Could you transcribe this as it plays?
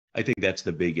I think that's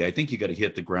the biggie. I think you got to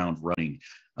hit the ground running.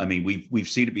 I mean, we've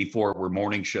seen it before where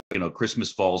morning show,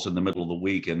 Christmas falls in the middle of the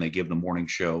week and they give the morning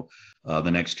show the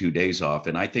next 2 days off.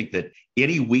 And I think that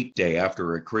any weekday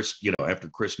after after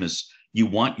Christmas, you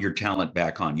want your talent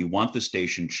back on. You want the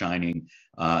station shining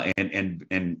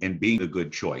and being a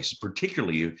good choice.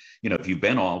 Particularly, if you've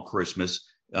been all Christmas,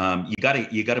 you got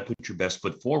to put your best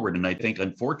foot forward. And I think,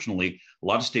 unfortunately, a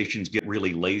lot of stations get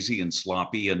really lazy and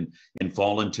sloppy and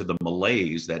fall into the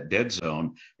malaise, that dead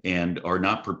zone, and are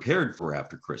not prepared for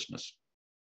after Christmas.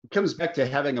 It comes back to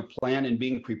having a plan and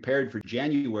being prepared for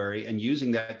January and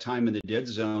using that time in the dead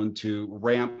zone to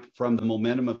ramp from the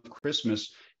momentum of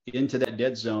Christmas into that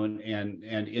dead zone and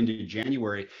into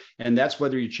January. And that's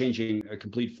whether you're changing a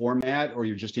complete format or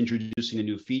you're just introducing a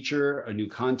new feature, a new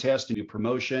contest, a new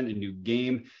promotion, a new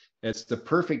game. It's the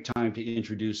perfect time to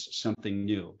introduce something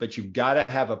new, but you've got to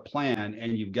have a plan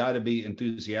and you've got to be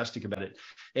enthusiastic about it.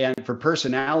 And for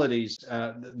personalities,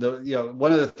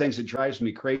 one of the things that drives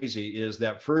me crazy is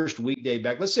that first weekday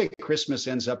back. Let's say Christmas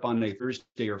ends up on a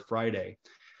Thursday or Friday,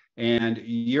 and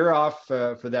you're off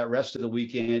for that rest of the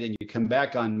weekend, and you come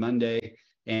back on Monday,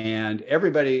 and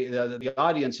everybody, the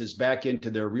audience is back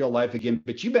into their real life again.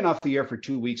 But you've been off the air for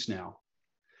 2 weeks now.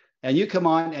 And you come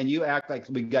on and you act like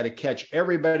we got to catch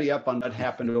everybody up on what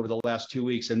happened over the last 2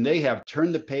 weeks. And they have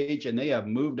turned the page and they have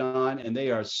moved on and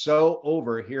they are so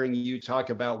over hearing you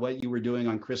talk about what you were doing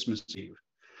on Christmas Eve.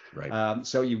 Right.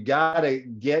 So you've got to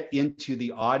get into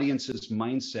the audience's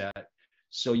mindset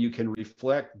so you can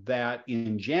reflect that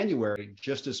in January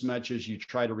just as much as you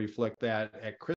try to reflect that at Christmas.